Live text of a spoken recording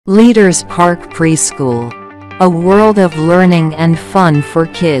Leaders Park Preschool, a world of learning and fun for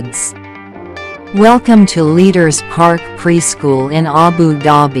kids. Welcome to Leaders Park Preschool in Abu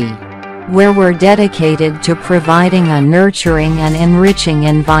Dhabi, where we're dedicated to providing a nurturing and enriching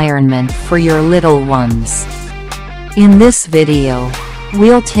environment for your little ones. In this video,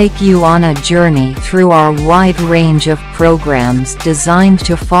 we'll take you on a journey through our wide range of programs designed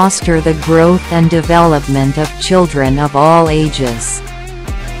to foster the growth and development of children of all ages.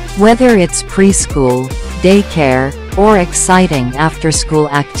 Whether it's preschool, daycare, or exciting after-school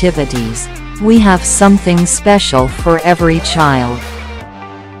activities, we have something special for every child.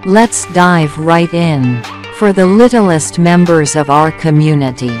 Let's dive right in. For the littlest members of our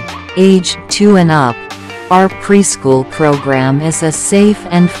community, aged 2 and up, our preschool program is a safe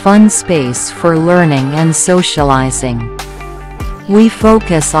and fun space for learning and socializing. We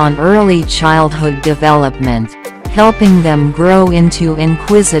focus on early childhood development, helping them grow into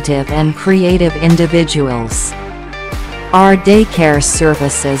inquisitive and creative individuals. Our daycare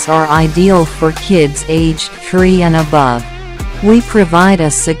services are ideal for kids aged 3 and above. We provide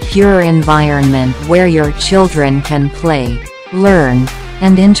a secure environment where your children can play, learn,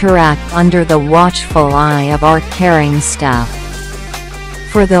 and interact under the watchful eye of our caring staff.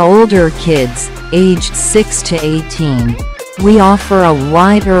 For the older kids, aged 6 to 18, we offer a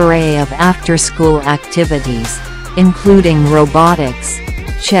wide array of after-school activities, including robotics,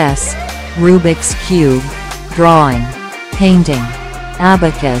 chess, Rubik's Cube, drawing, painting,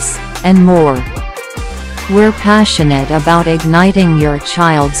 Abacus, and more. We're passionate about igniting your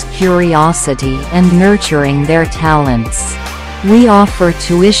child's curiosity and nurturing their talents. We offer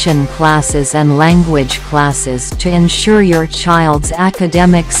tuition classes and language classes to ensure your child's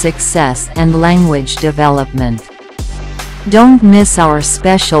academic success and language development. Don't miss our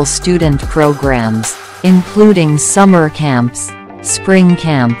special student programs, including summer camps, spring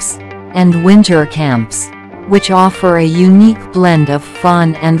camps, and winter camps, which offer a unique blend of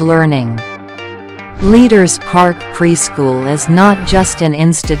fun and learning. Leaders Park Preschool is not just an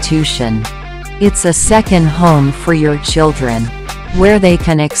institution. It's a second home for your children, where they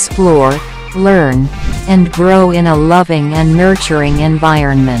can explore, learn, and grow in a loving and nurturing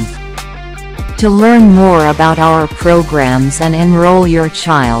environment. To learn more about our programs and enroll your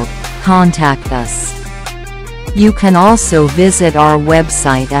child, contact us. You can also visit our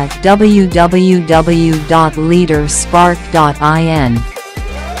website at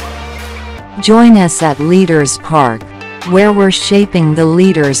www.leaderspark.in. Join us at Leaders Park, where we're shaping the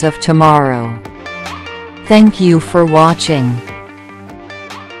leaders of tomorrow. Thank you for watching.